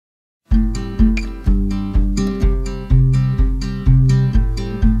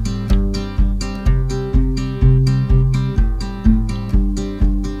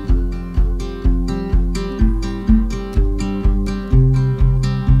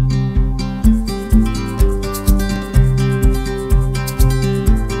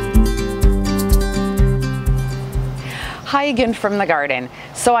Megan from the garden.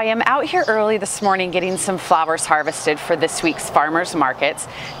 So I am out here early this morning getting some flowers harvested for this week's farmers markets.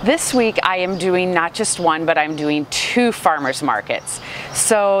 This week I am doing not just one, but I'm doing two farmers markets.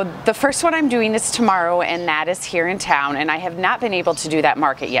 So the first one I'm doing is tomorrow, and that is here in town, and I have not been able to do that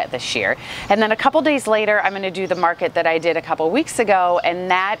market yet this year. And then a couple days later I'm going to do the market that I did a couple weeks ago,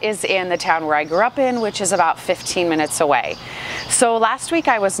 and that is in the town where I grew up in, which is about 15 minutes away. So last week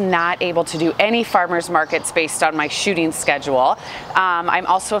I was not able to do any farmers markets based on my shooting schedule. I'm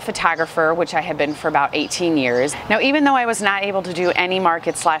also a photographer, which I have been for about 18 years. Now, even though I was not able to do any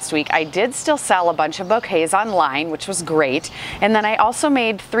markets last week, I did still sell a bunch of bouquets online, which was great. And then I also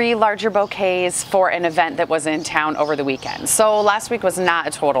made 3 larger bouquets for an event that was in town over the weekend. So last week was not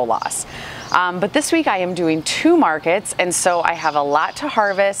a total loss. But this week I am doing 2 markets, and so I have a lot to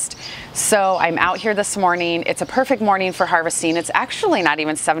harvest. So I'm out here this morning. It's a perfect morning for harvesting. It's actually not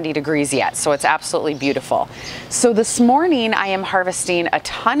even 70 degrees yet, so it's absolutely beautiful. So this morning I am harvesting a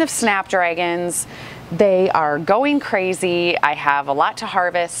ton of snapdragons. They are going crazy. I have a lot to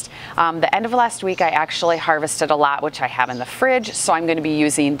harvest. The end of last week I actually harvested a lot, which I have in the fridge, so I'm going to be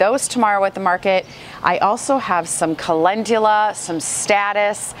using those tomorrow at the market. I also have some calendula, some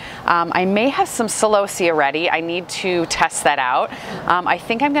status. I may have some celosia ready. I need to test that out. I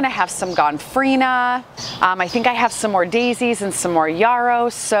think I'm going to have some gomphrena. I think I have some more daisies and some more yarrow,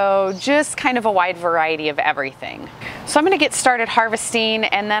 so just kind of a wide variety of everything. So I'm going to get started harvesting,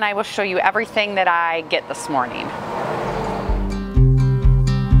 and then I will show you everything that I get this morning.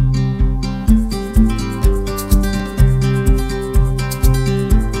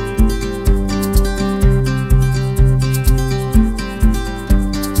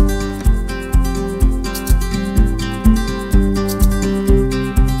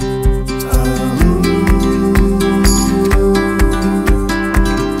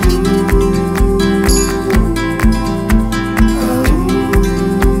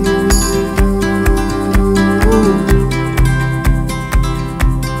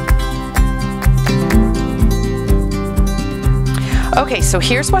 Okay, so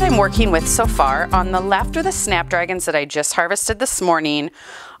here's what I'm working with so far. On the left are the snapdragons that I just harvested this morning.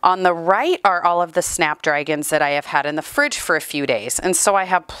 On the right are all of the snapdragons that I have had in the fridge for a few days. And so I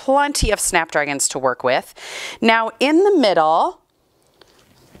have plenty of snapdragons to work with. Now in the middle,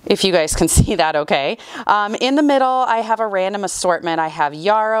 if you guys can see that okay. In the middle, I have a random assortment. I have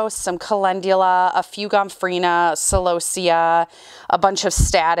yarrow, some calendula, a few gomphrena, celosia, a bunch of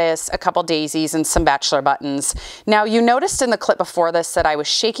status, a couple daisies, and some bachelor buttons. Now, you noticed in the clip before this that I was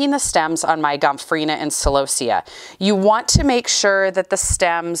shaking the stems on my gomphrena and celosia. You want to make sure that the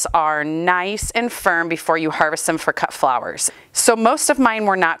stems are nice and firm before you harvest them for cut flowers. So most of mine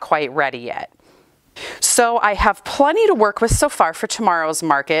were not quite ready yet. So I have plenty to work with so far for tomorrow's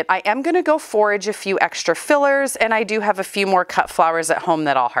market. I am going to go forage a few extra fillers, and I do have a few more cut flowers at home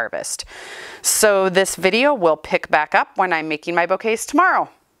that I'll harvest. So this video will pick back up when I'm making my bouquets tomorrow.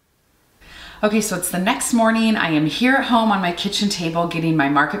 Okay, so it's the next morning. I am here at home on my kitchen table getting my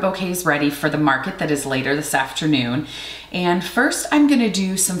market bouquets ready for the market that is later this afternoon. And first I'm gonna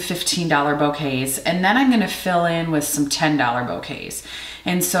do some $15 bouquets, and then I'm gonna fill in with some $10 bouquets.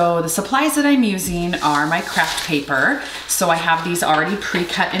 And so the supplies that I'm using are my craft paper. So I have these already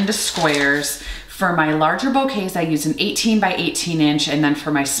pre-cut into squares. For my larger bouquets, I use an 18 by 18 inch, and then for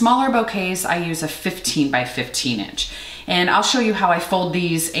my smaller bouquets, I use a 15 by 15 inch. And I'll show you how I fold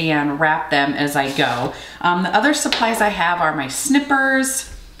these and wrap them as I go. The other supplies I have are my snippers.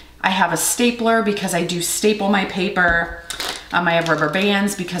 I have a stapler because I do staple my paper. I have rubber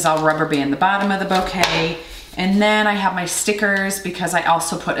bands because I'll rubber band the bottom of the bouquet. And then I have my stickers because I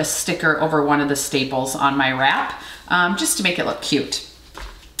also put a sticker over one of the staples on my wrap, just to make it look cute.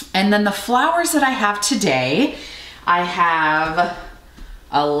 And then the flowers that I have today, I have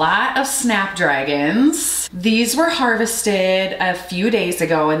a lot of snapdragons. These were harvested a few days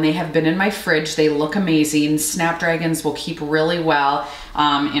ago and they have been in my fridge. They look amazing. Snapdragons will keep really well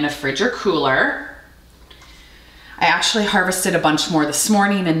in a fridge or cooler. I actually harvested a bunch more this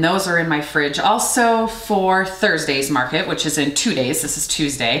morning, and those are in my fridge also for Thursday's market, which is in 2 days. This is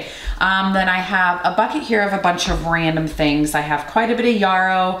Tuesday. Then I have a bucket here of a bunch of random things. I have quite a bit of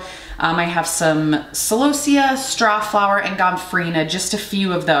yarrow. I have some celosia, straw flower, and gomphrena, just a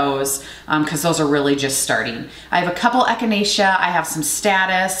few of those because those are really just starting. I have a couple echinacea. I have some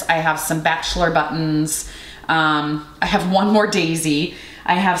status. I have some bachelor buttons. I have one more daisy.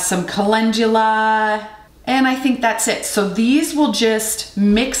 I have some calendula. And I think that's it. So these will just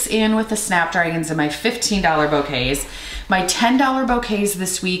mix in with the snapdragons in my $15 bouquets. My $10 bouquets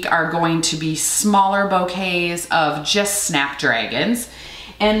this week are going to be smaller bouquets of just snapdragons.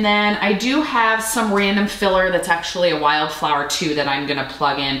 And then I do have some random filler that's actually a wildflower too that I'm gonna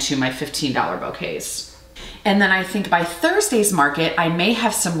plug into my $15 bouquets. And then I think by Thursday's market, I may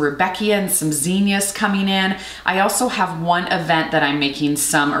have some rudbeckia and some zinnias coming in. I also have one event that I'm making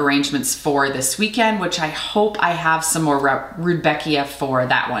some arrangements for this weekend, which I hope I have some more rudbeckia for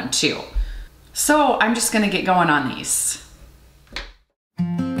that one too. So I'm just gonna get going on these.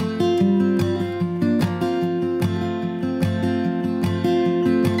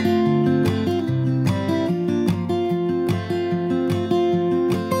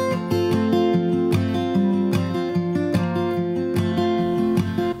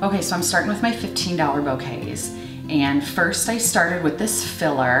 Okay, so I'm starting with my $15 bouquets. And first I started with this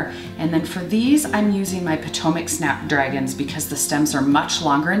filler, and then for these I'm using my Potomac Snapdragons because the stems are much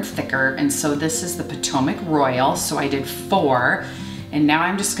longer and thicker, and so this is the Potomac Royal, so I did 4. And now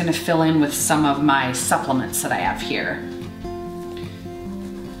I'm just gonna fill in with some of my supplements that I have here.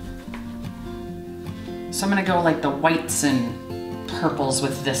 So I'm gonna go like the whites and purples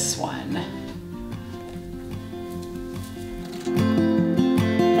with this one.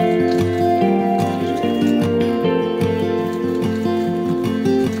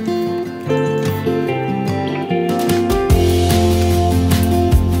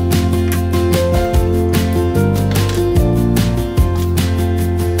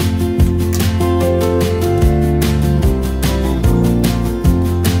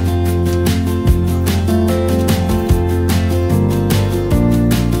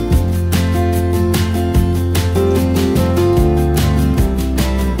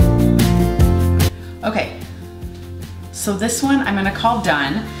 So this one I'm gonna call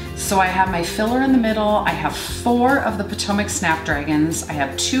done. So I have my filler in the middle, I have 4 of the Potomac Snapdragons, I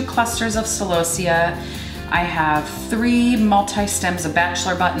have 2 clusters of celosia, I have 3 multi-stems of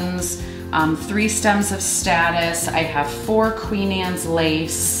bachelor buttons, 3 stems of status, I have 4 Queen Anne's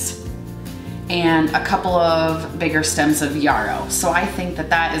lace, and a couple of bigger stems of yarrow. So I think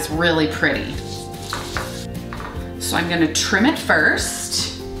that that is really pretty. So I'm gonna trim it first.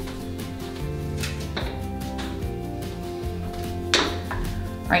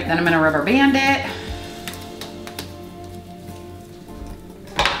 Right, then I'm gonna rubber band it.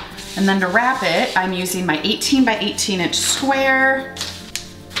 And then to wrap it, I'm using my 18 by 18 inch square,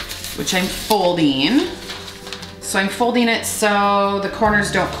 which I'm folding. So I'm folding it so the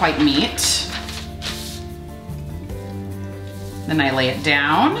corners don't quite meet. Then I lay it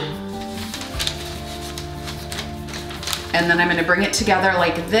down. And then I'm gonna bring it together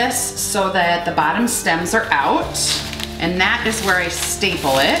like this so that the bottom stems are out. And that is where I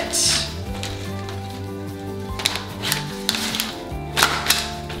staple it.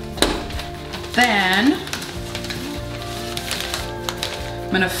 Then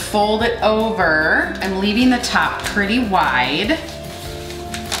I'm gonna fold it over. I'm leaving the top pretty wide. I'm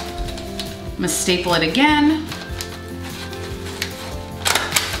gonna staple it again.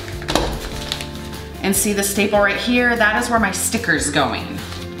 And see the staple right here? That is where my sticker's going.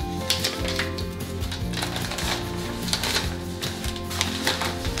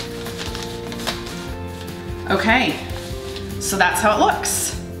 Okay, so that's how it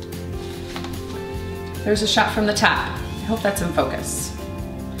looks. There's a shot from the top. I hope that's in focus.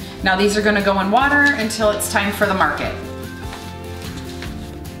 Now these are gonna go in water until it's time for the market.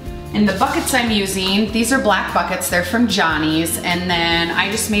 And the buckets I'm using, these are black buckets, they're from Johnny's, and then I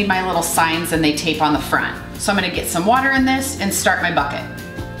just made my little signs and they tape on the front. So I'm gonna get some water in this and start my bucket.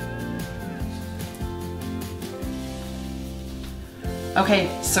 Okay,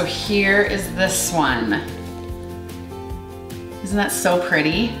 so here is this one. Isn't that so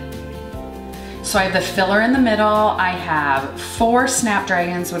pretty? So I have the filler in the middle. I have 4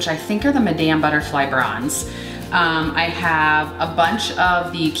 Snapdragons, which I think are the Madame Butterfly Bronze. I have a bunch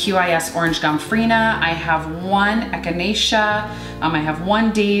of the QIS Orange Gomphrena. I have 1 Echinacea. I have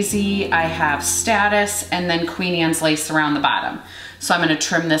 1 Daisy. I have Status, and then Queen Anne's lace around the bottom. So I'm gonna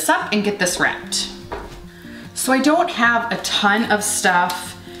trim this up and get this wrapped. So I don't have a ton of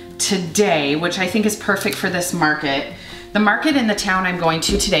stuff today, which I think is perfect for this market. The market in the town I'm going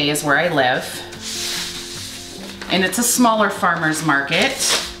to today is where I live. And it's a smaller farmer's market.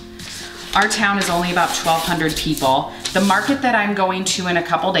 Our town is only about 1,200 people. The market that I'm going to in a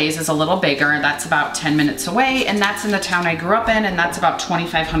couple days is a little bigger. That's about 10 minutes away, and that's in the town I grew up in, and that's about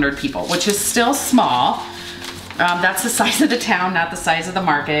 2,500 people, which is still small. That's the size of the town, not the size of the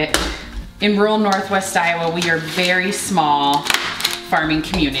market. In rural Northwest Iowa, we are very small farming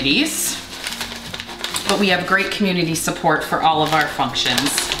communities, but we have great community support for all of our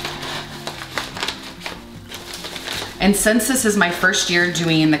functions. And since this is my first year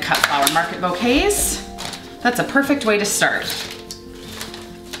doing the cut flower market bouquets, that's a perfect way to start.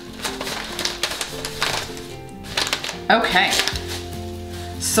 Okay,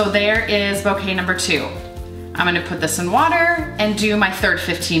 so there is bouquet number 2. I'm gonna put this in water and do my third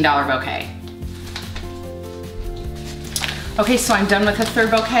 $15 bouquet. Okay, so I'm done with the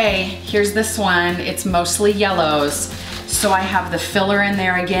third bouquet. Here's this one. It's mostly yellows. So I have the filler in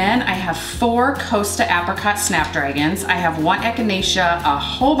there again. I have 4 Costa Apricot Snapdragons. I have 1 Echinacea, a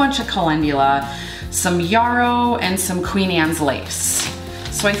whole bunch of Calendula, some Yarrow, and some Queen Anne's lace.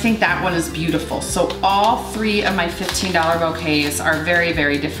 So I think that one is beautiful. So all 3 of my $15 bouquets are very,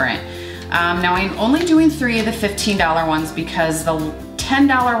 very different. Now I'm only doing 3 of the $15 ones because the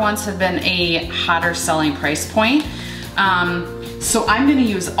 $10 ones have been a hotter selling price point. So I'm gonna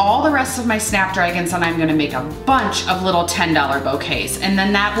use all the rest of my Snapdragons and I'm gonna make a bunch of little $10 bouquets. And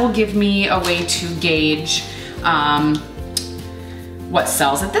then that will give me a way to gauge what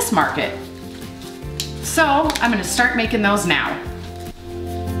sells at this market. So I'm gonna start making those now.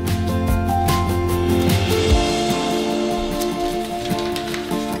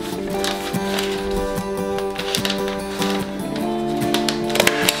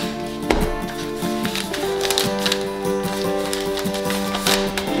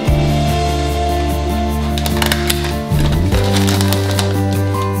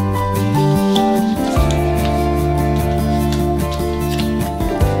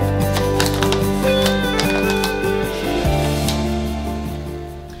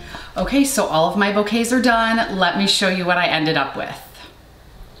 Okay, so all of my bouquets are done. Let me show you what I ended up with.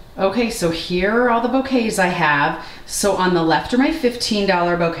 Okay, so here are all the bouquets I have. So on the left are my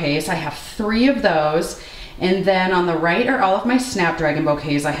 $15 bouquets. I have 3 of those. And then on the right are all of my Snapdragon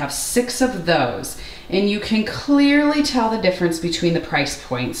bouquets. I have 6 of those. And you can clearly tell the difference between the price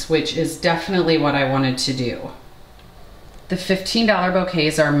points, which is definitely what I wanted to do. The $15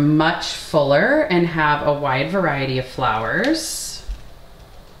 bouquets are much fuller and have a wide variety of flowers.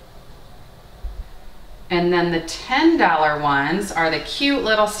 And then the $10 ones are the cute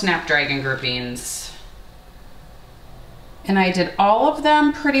little Snapdragon groupings. And I did all of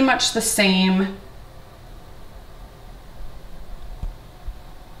them pretty much the same.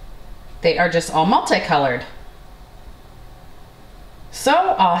 They are just all multicolored. So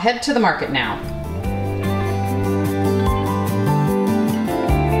I'll head to the market now.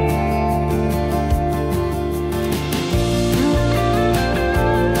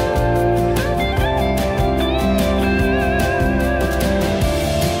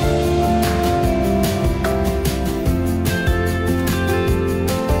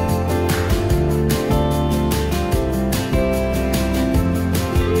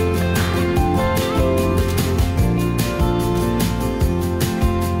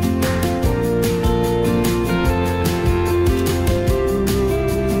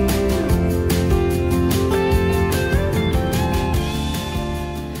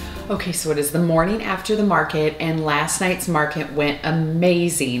 Okay, so it is the morning after the market and last night's market went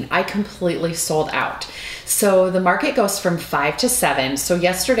amazing. I completely sold out. So the market goes from 5 to 7. So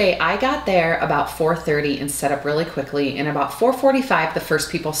yesterday I got there about 4:30 and set up really quickly, and about 4:45 the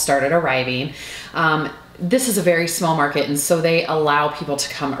first people started arriving. This is a very small market, and so they allow people to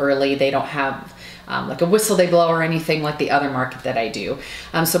come early. They don't have like a whistle they blow or anything like the other market that I do.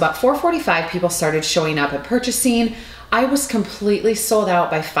 So about 4:45 people started showing up and purchasing. I was completely sold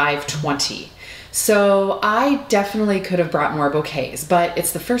out by 5:20. So I definitely could have brought more bouquets, but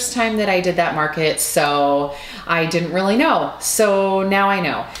it's the first time that I did that market, so I didn't really know. So now I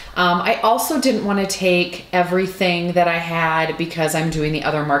know. I also didn't want to take everything that I had because I'm doing the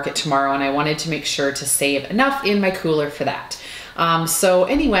other market tomorrow, and I wanted to make sure to save enough in my cooler for that. So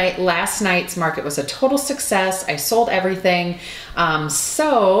anyway, last night's market was a total success. I sold everything.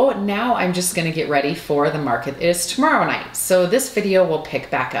 So now I'm just gonna get ready for the market. It is tomorrow night. So this video will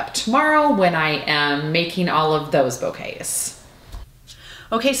pick back up tomorrow when I am making all of those bouquets.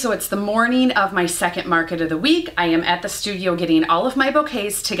 Okay, so it's the morning of my second market of the week. I am at the studio getting all of my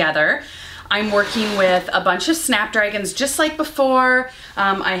bouquets together. I'm working with a bunch of Snapdragons just like before.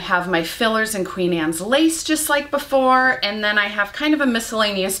 I have my fillers and Queen Anne's lace just like before, and then I have kind of a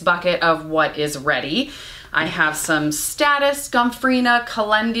miscellaneous bucket of what is ready. I have some Status, Gomphrena,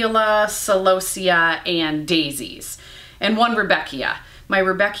 Calendula, Celosia, and Daisies, and 1 Rudbeckia. My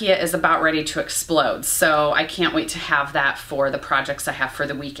Rudbeckia is about ready to explode, so I can't wait to have that for the projects I have for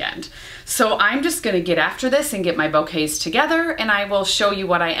the weekend. So I'm just gonna get after this and get my bouquets together, and I will show you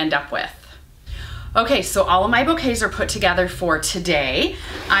what I end up with. Okay, so all of my bouquets are put together for today.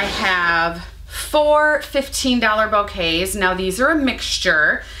 I have 4 $15 bouquets. Now these are a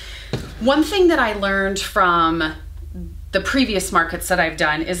mixture. One thing that I learned from the previous markets that I've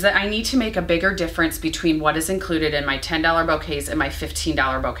done is that I need to make a bigger difference between what is included in my $10 bouquets and my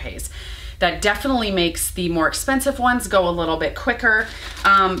 $15 bouquets. That definitely makes the more expensive ones go a little bit quicker,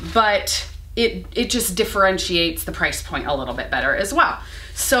 but it just differentiates the price point a little bit better as well.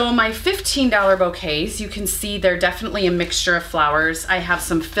 So my $15 bouquets, you can see they're definitely a mixture of flowers. I have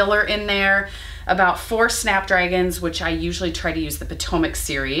some filler in there, about 4 snapdragons, which I usually try to use the Potomac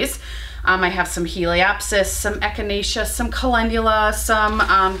series. I have some Heliopsis, some Echinacea, some Calendula, some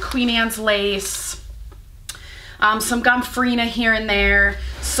Queen Anne's lace, some Gomphrena here and there.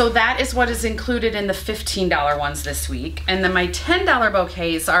 So that is what is included in the $15 ones this week. And then my $10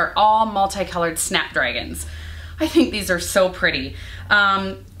 bouquets are all multicolored snapdragons. I think these are so pretty.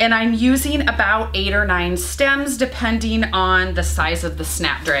 And I'm using about 8 or 9 stems depending on the size of the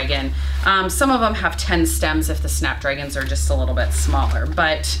snapdragon. Some of them have 10 stems if the snapdragons are just a little bit smaller,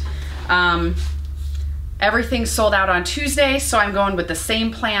 but everything sold out on Tuesday, so I'm going with the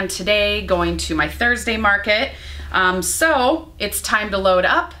same plan today, going to my Thursday market. So it's time to load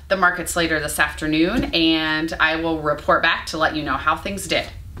up. The market's later this afternoon, and I will report back to let you know how things did.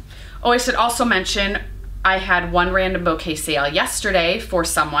 Oh, I should also mention, I had one random bouquet sale yesterday for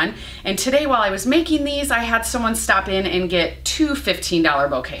someone, and today while I was making these, I had someone stop in and get 2 $15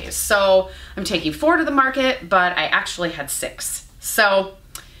 bouquets. So I'm taking 4 to the market, but I actually had 6. So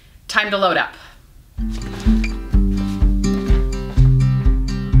time to load up.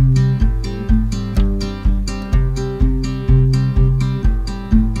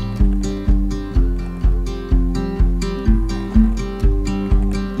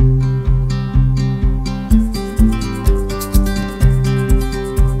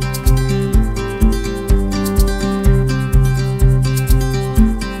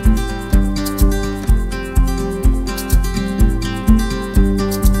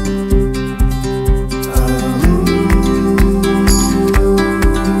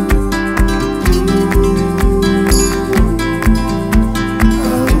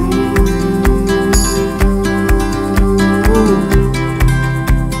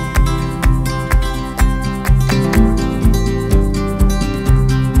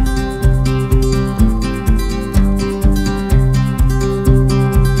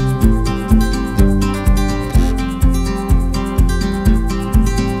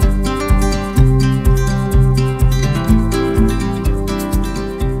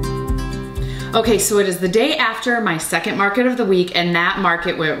 Okay, so it is the day after my second market of the week, and that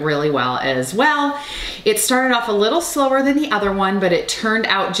market went really well as well. It started off a little slower than the other one, but it turned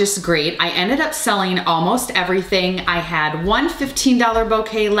out just great. I ended up selling almost everything. I had one $15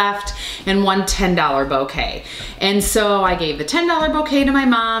 bouquet left and one $10 bouquet. And so I gave the $10 bouquet to my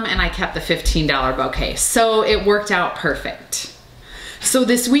mom and I kept the $15 bouquet. So it worked out perfect. So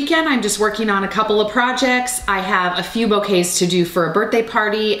this weekend, I'm just working on a couple of projects. I have a few bouquets to do for a birthday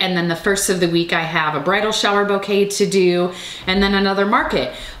party, and then the first of the week I have a bridal shower bouquet to do, and then another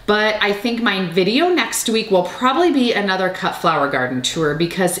market. But I think my video next week will probably be another cut flower garden tour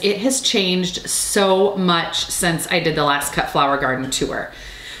because it has changed so much since I did the last cut flower garden tour.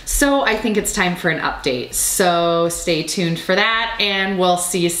 So I think it's time for an update. So stay tuned for that, and we'll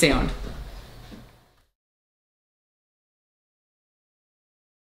see you soon.